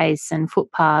open space and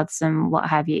footpaths and what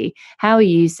have you. How are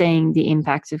you seeing the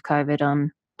impact of COVID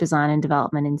on design and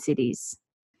development in cities?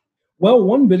 Well,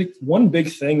 one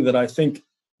big thing that I think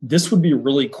this would be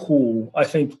really cool, I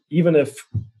think even if,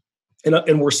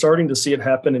 and we're starting to see it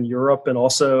happen in Europe and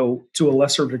also to a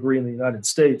lesser degree in the United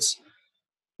States,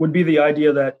 would be the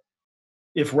idea that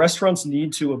if restaurants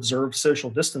need to observe social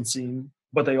distancing,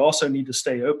 but they also need to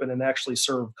stay open and actually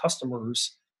serve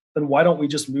customers, then why don't we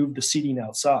just move the seating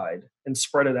outside and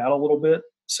spread it out a little bit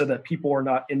so that people are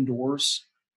not indoors,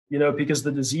 you know, because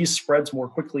the disease spreads more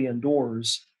quickly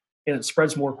indoors and it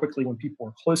spreads more quickly when people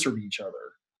are closer to each other.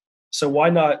 So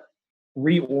why not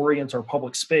reorient our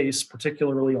public space,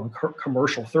 particularly on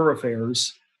commercial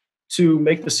thoroughfares, to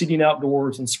make the seating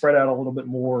outdoors and spread out a little bit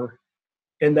more.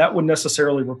 And that would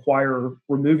necessarily require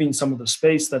removing some of the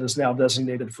space that is now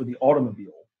designated for the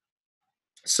automobile.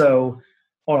 So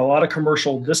on a lot of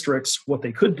commercial districts, what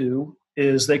they could do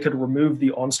is they could remove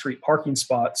the on-street parking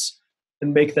spots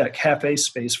and make that cafe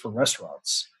space for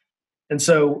restaurants. And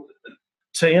so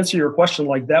to answer your question,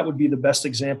 like that would be the best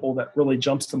example that really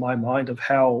jumps to my mind of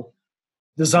how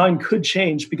design could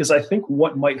change, because I think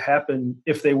what might happen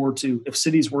if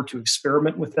cities were to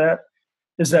experiment with that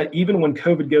is that even when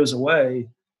COVID goes away,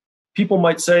 people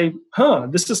might say,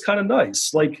 this is kind of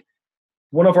nice. Like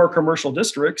one of our commercial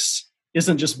districts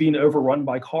isn't just being overrun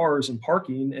by cars and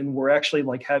parking, and we're actually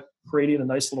like creating a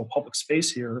nice little public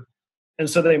space here. And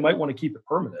so they might want to keep it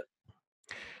permanent.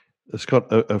 Scott,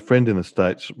 a friend in the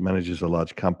States manages a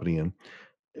large company, and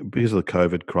because of the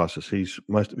COVID crisis,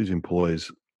 most of his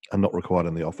employees are not required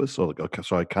in the office,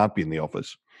 can't be in the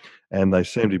office, and they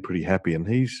seem to be pretty happy. And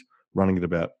he's running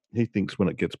at he thinks when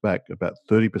it gets back, about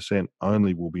 30%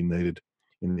 only will be needed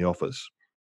in the office.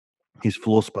 His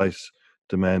floor space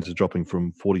demands are dropping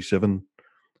from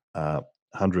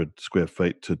 4,700 square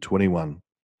feet to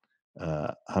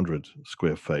 2,100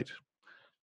 square feet.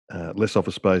 Less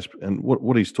office space, and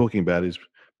what he's talking about is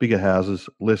bigger houses,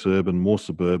 less urban, more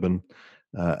suburban,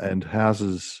 and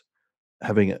houses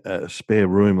having a spare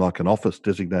room like an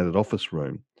designated office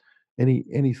room.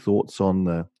 Any thoughts on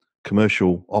the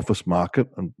commercial office market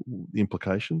and the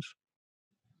implications?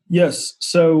 Yes.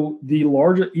 So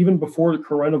even before the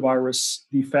coronavirus,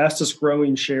 the fastest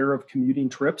growing share of commuting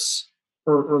trips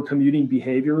or commuting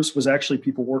behaviors was actually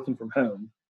people working from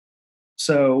home.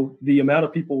 So the amount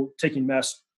of people taking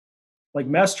mass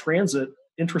transit,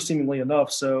 interestingly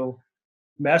enough, so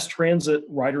mass transit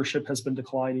ridership has been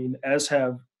declining, as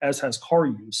has car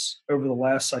use over the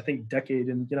last, I think, decade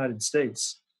in the United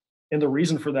States. And the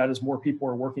reason for that is more people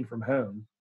are working from home.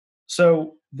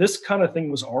 So this kind of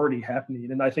thing was already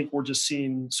happening. And I think we're just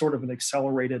seeing sort of an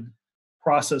accelerated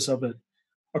process of it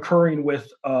occurring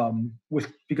with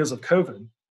because of COVID.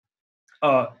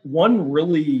 One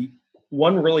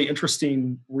really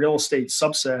interesting real estate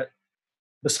subset,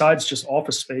 besides just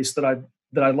office space, that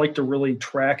I'd like to really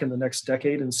track in the next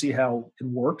decade and see how it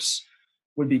works,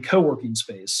 would be co-working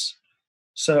space.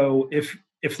 So if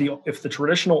the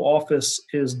traditional office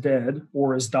is dead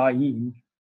or is dying,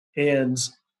 and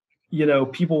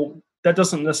people, that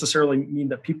doesn't necessarily mean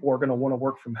that people are going to want to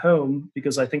work from home,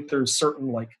 because I think there's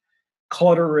certain like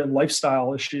clutter and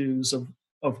lifestyle issues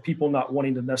of people not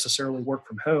wanting to necessarily work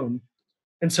from home.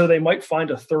 And so they might find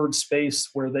a third space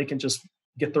where they can just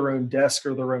get their own desk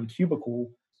or their own cubicle,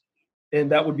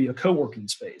 and that would be a co-working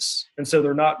space. And so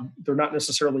they're not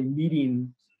necessarily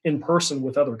meeting in person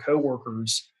with other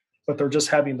coworkers, but they're just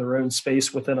having their own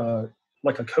space within a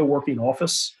co-working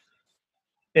office.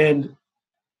 And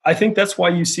I think that's why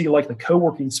you see like the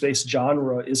co-working space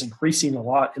genre is increasing a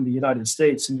lot in the United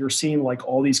States. And you're seeing like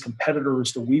all these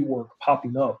competitors to WeWork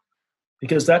popping up,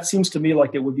 because that seems to me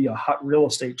like it would be a hot real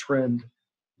estate trend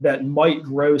that might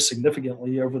grow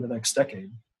significantly over the next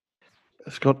decade.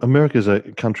 Scott, America is a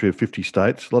country of 50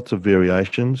 states, lots of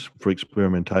variations for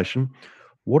experimentation.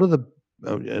 What are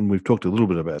and we've talked a little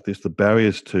bit about this, the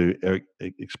barriers to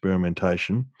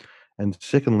experimentation? And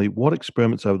secondly, what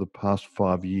experiments over the past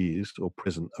 5 years or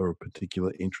present are of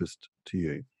particular interest to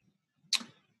you?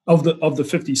 Of the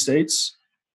 50 states,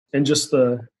 and just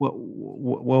the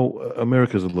well,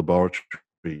 America's a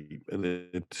laboratory,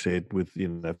 it said, with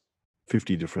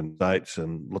 50 different states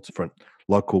and lots of different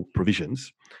local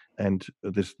provisions, and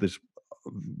there's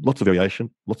lots of variation,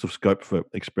 lots of scope for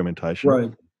experimentation.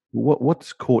 Right.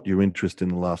 What's caught your interest in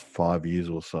the last 5 years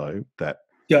or so that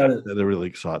really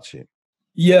excites you?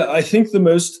 Yeah, I think the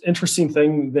most interesting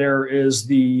thing there is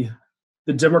the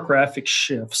demographic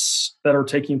shifts that are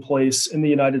taking place in the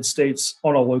United States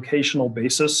on a locational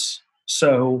basis.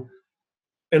 So,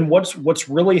 and what's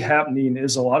really happening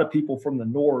is a lot of people from the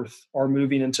North are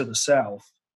moving into the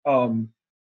South.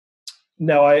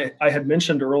 Now, I had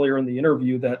mentioned earlier in the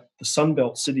interview that the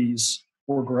Sunbelt cities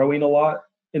were growing a lot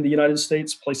in the United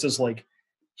States, places like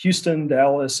Houston,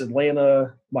 Dallas,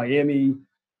 Atlanta, Miami,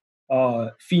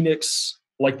 Phoenix.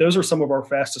 Like, those are some of our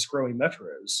fastest growing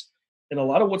metros. And a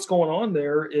lot of what's going on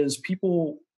there is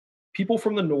people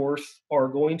from the North are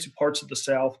going to parts of the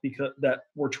South that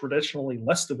were traditionally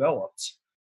less developed,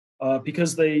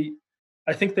 because I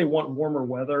think they want warmer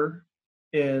weather.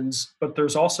 But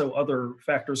there's also other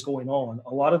factors going on.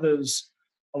 A lot of those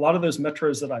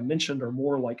metros that I mentioned are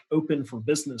more like open for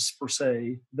business per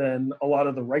se than a lot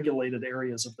of the regulated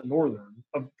areas of the northern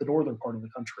part of the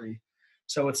country.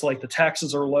 So it's like the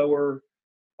taxes are lower,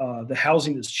 the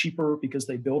housing is cheaper because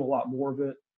they build a lot more of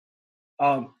it.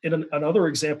 And another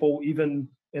example, even,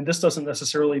 and this doesn't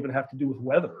necessarily even have to do with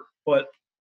weather, but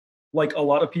like a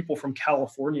lot of people from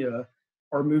California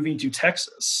are moving to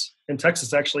Texas, and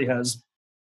Texas actually has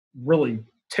really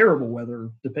terrible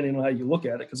weather depending on how you look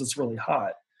at it, because it's really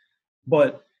hot.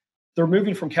 But they're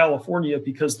moving from California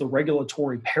because the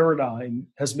regulatory paradigm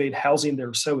has made housing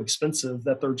there so expensive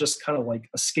that they're just kind of like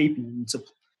escaping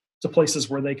to places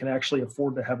where they can actually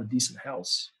afford to have a decent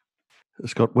house.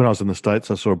 Scott, when I was in the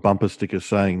States, I saw a bumper sticker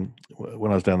saying,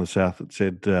 when I was down the South, it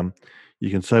said, you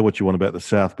can say what you want about the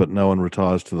South, but no one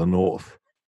retires to the North.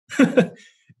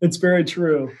 It's very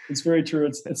true. It's very true.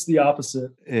 It's the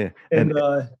opposite. Yeah. And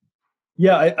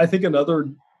I think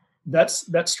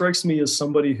that strikes me as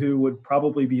somebody who would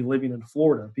probably be living in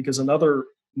Florida, because another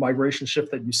migration shift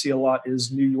that you see a lot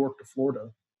is New York to Florida.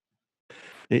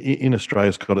 In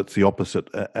Australia, Scott, it's the opposite.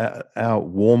 Our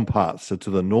warm parts are to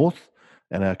the north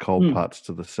and our cold parts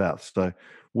to the south. So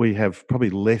we have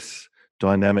probably less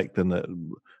dynamic than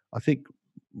I think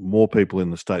more people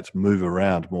in the States move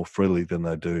around more freely than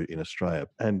they do in Australia.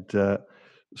 And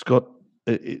Scott,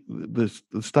 the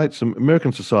States,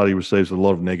 American society receives a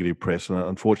lot of negative press, and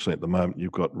unfortunately at the moment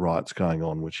you've got riots going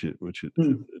on, which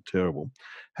is terrible.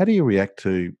 How do you react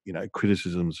to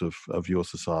criticisms of your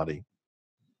society?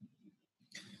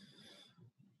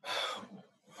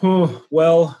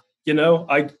 Well,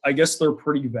 I guess they're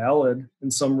pretty valid in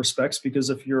some respects, because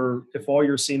if all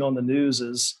you're seeing on the news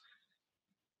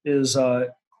is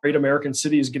great American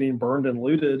cities getting burned and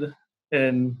looted,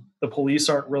 and the police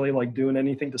aren't really like doing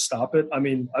anything to stop it. I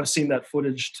mean, I've seen that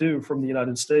footage too from the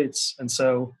United States, and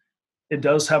so it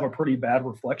does have a pretty bad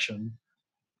reflection.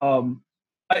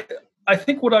 I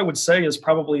think what I would say is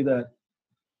probably that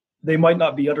they might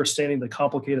not be understanding the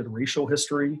complicated racial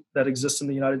history that exists in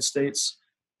the United States.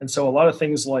 And so a lot of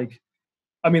things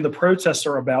the protests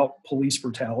are about police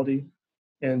brutality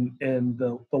and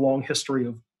the long history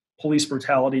of police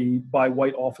brutality by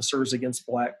white officers against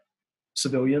black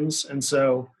civilians. And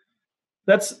so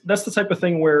that's the type of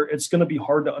thing where it's going to be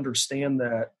hard to understand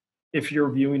that if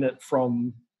you're viewing it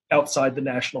from outside the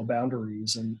national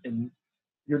boundaries and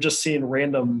you're just seeing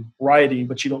random rioting,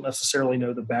 but you don't necessarily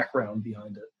know the background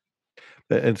behind it.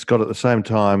 And Scott, at the same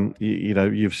time,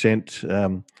 you've sent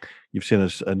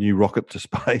us a new rocket to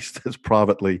space that's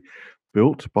privately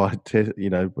built by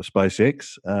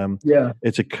SpaceX.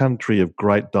 It's a country of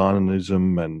great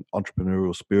dynamism and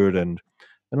entrepreneurial spirit, and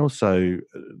also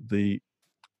the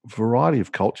variety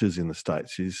of cultures in the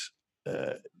States is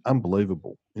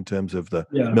unbelievable in terms of the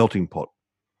melting pot.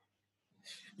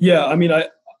 Yeah, I mean, I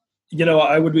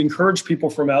would encourage people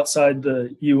from outside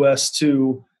the U.S.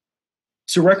 to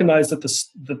recognize that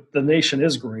the nation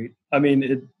is great. I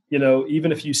mean,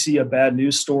 even if you see a bad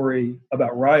news story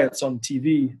about riots on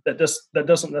TV, that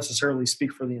doesn't necessarily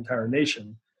speak for the entire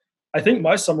nation. I think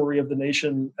my summary of the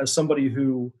nation, as somebody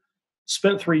who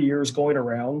spent 3 years going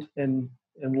around and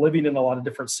living in a lot of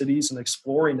different cities and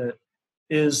exploring it,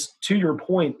 is, to your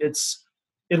point, it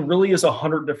really is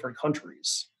 100 different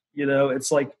countries.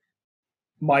 It's like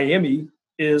Miami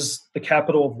is the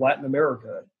capital of Latin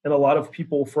America, and a lot of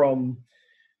people from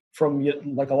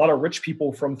like a lot of rich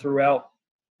people from throughout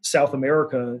South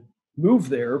America move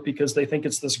there because they think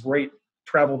it's this great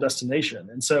travel destination.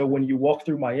 And so when you walk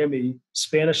through Miami,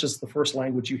 Spanish is the first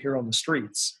language you hear on the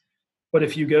streets. But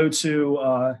if you go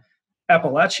to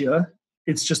Appalachia,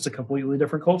 it's just a completely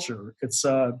different culture. It's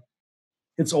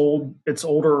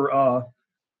older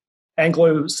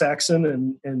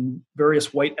Anglo-Saxon and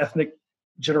various white ethnic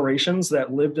generations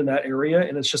that lived in that area,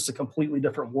 and it's just a completely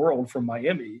different world from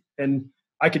Miami. And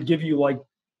I could give you like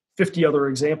 50 other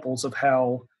examples of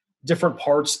how different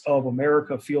parts of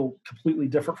America feel completely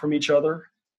different from each other,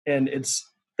 and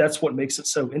that's what makes it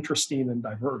so interesting and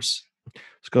diverse.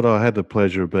 Scott, I had the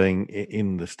pleasure of being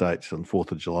in the States on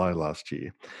 4th of July last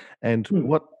year, and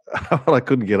what I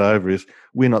couldn't get over is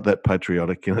we're not that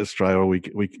patriotic in Australia.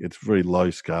 We it's very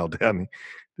low scale down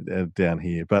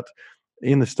here, but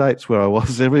in the States where I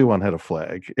was, everyone had a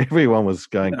flag. Everyone was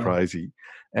going crazy,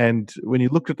 and when you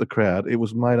looked at the crowd, it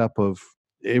was made up of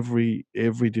every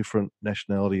different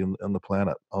nationality on the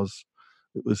planet.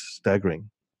 It was staggering.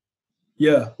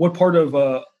 Yeah, what part of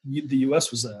the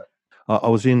U.S. was that? I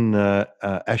was in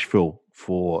Asheville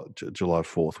for July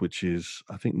 4th, which is,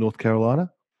 I think, North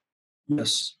Carolina.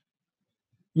 Yes.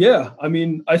 Yeah, I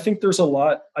mean, I think there's a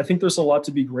lot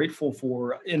to be grateful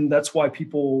for, and that's why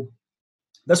people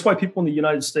in the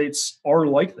United States are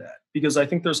like that, because I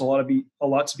think there's a lot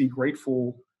to be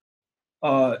grateful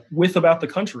with about the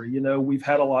country. We've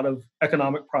had a lot of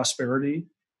economic prosperity.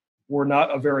 We're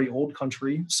not a very old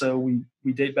country, so we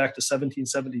date back to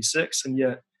 1776, and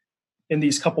yet in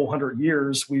these couple hundred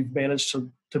years, we've managed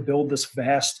to build this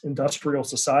vast industrial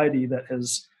society that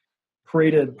has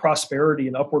created prosperity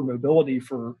and upward mobility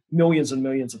for millions and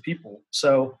millions of people.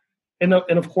 So, and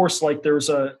of course, like there's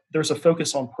a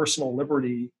focus on personal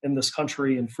liberty in this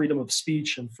country and freedom of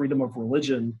speech and freedom of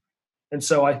religion. And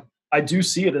so I do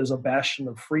see it as a bastion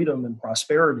of freedom and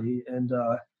prosperity. And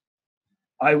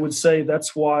I would say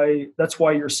that's why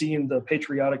you're seeing the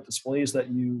patriotic displays that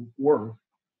you were.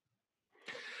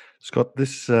 Scott,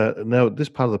 this part of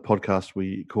the podcast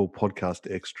we call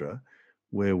Podcast Extra,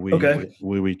 where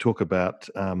we talk about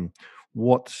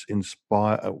what's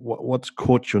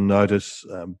caught your notice,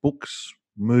 books,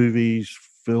 movies,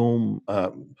 film,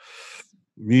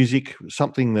 music,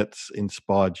 something that's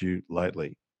inspired you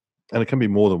lately, and it can be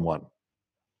more than one.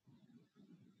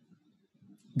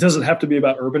 Does it have to be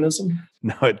about urbanism?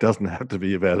 No, it doesn't have to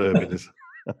be about urbanism.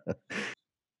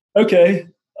 Okay.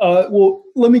 Well,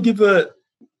 let me give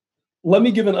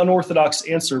an unorthodox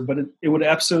answer, but it would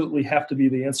absolutely have to be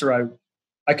the answer.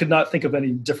 I could not think of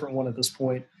any different one at this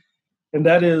point. And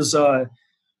that is, for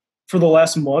the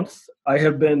last month, I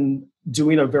have been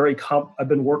doing I've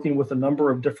been working with a number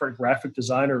of different graphic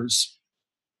designers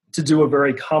to do a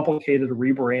very complicated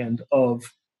rebrand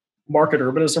of Market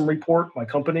Urbanism Report, my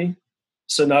company.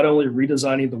 So not only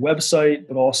redesigning the website,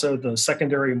 but also the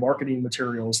secondary marketing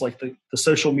materials like the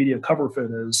social media cover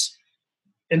photos.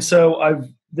 And so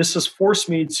this has forced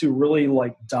me to really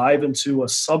dive into a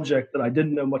subject that I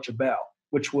didn't know much about,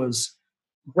 which was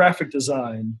graphic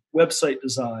design, website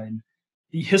design,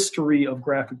 the history of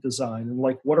graphic design, and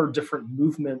what are different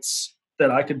movements that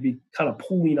I could be kind of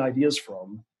pulling ideas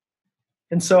from.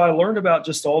 And so I learned about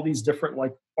just all these different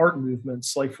art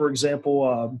movements. For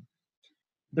example,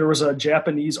 there was a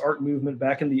Japanese art movement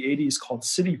back in the 80s called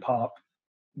City Pop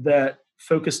that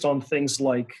focused on things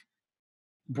like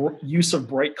use of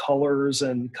bright colors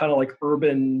and kind of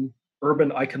urban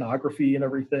iconography and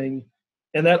everything.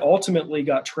 And that ultimately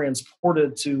got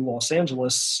transported to Los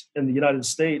Angeles in the United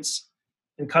States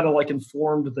and kind of like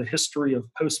informed the history of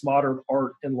postmodern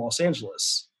art in Los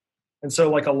Angeles. And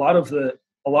so like a lot of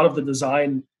the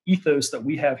design ethos that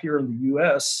we have here in the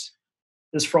US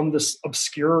is from this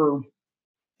obscure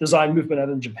design movement out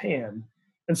in Japan.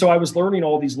 And so I was learning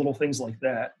all these little things like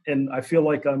that. And I feel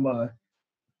like I'm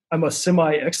a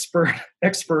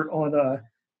semi-expert on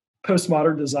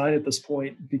postmodern design at this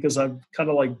point, because I've kind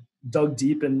of like dug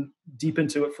deep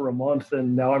into it for a month,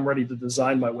 and now I'm ready to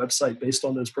design my website based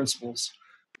on those principles.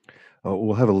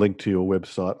 We'll have a link to your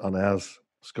website on ours,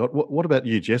 Scott. What about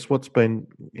you, Jess? What's been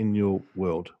in your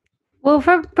world? Well,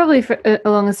 probably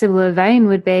along a similar vein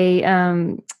would be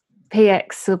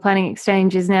PX, or Planning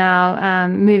Exchange, is now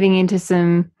moving into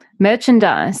some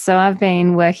merchandise. So I've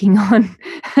been working on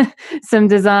some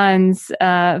designs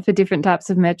for different types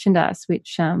of merchandise,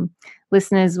 which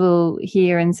listeners will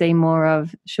hear and see more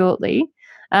of shortly.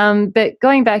 But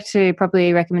going back to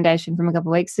probably a recommendation from a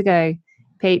couple of weeks ago,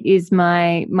 Pete, is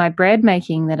my bread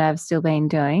making that I've still been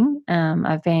doing.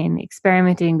 I've been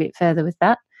experimenting a bit further with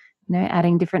that,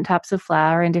 adding different types of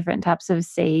flour and different types of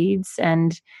seeds.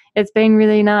 And it's been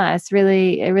really nice, a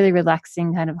really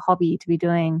relaxing kind of hobby to be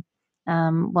doing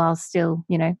while still,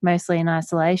 mostly in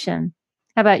isolation.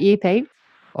 How about you, Pete?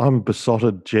 I'm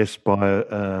besotted, Jess, by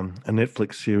a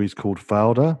Netflix series called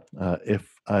Fauda,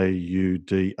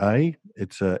 Fauda.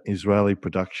 It's an Israeli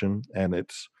production, and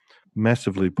it's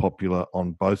massively popular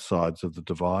on both sides of the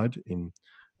divide in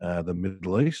the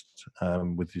Middle East,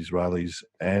 with Israelis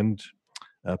and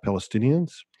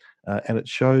Palestinians. And it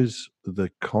shows the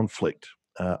conflict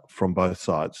from both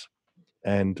sides.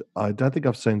 And I don't think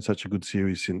I've seen such a good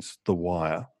series since The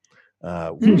Wire,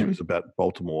 which was about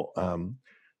Baltimore.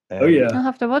 Oh yeah, I'll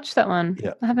have to watch that one.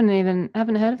 Yeah. I haven't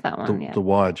heard of that one yet. The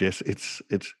Wire, Jess. It's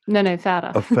no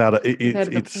Fauda. Fauda.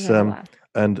 It's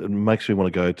and it makes me want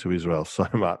to go to Israel so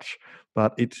much.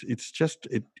 But it's just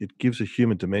it gives a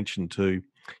human dimension to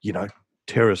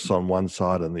terrorists on one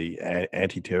side and the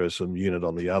anti-terrorism unit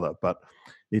on the other. But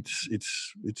it's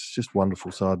just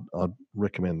wonderful. So I'd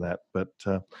recommend that. But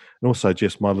and also,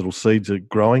 Jess, my little seeds are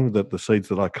growing. The seeds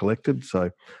that I collected. So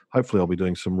hopefully, I'll be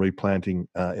doing some replanting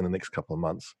in the next couple of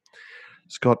months.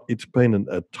 Scott, it's been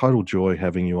a total joy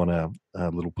having you on our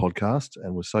little podcast,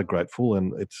 and we're so grateful.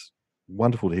 And it's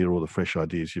wonderful to hear all the fresh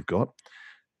ideas you've got.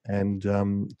 And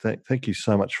thank you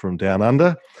so much from down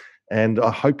under. And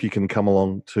I hope you can come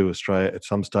along to Australia at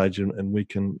some stage, and we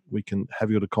can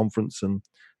have you at a conference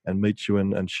and meet you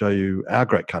and show you our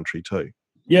great country too.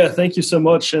 Yeah, thank you so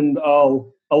much, and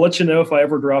I'll let you know if I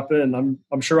ever drop in.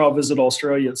 I'm sure I'll visit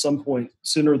Australia at some point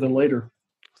sooner than later.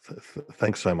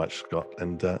 Thanks so much, Scott,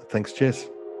 and thanks, Jess.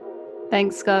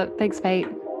 Thanks, Scott. Thanks, Pete.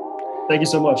 Thank you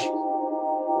so much.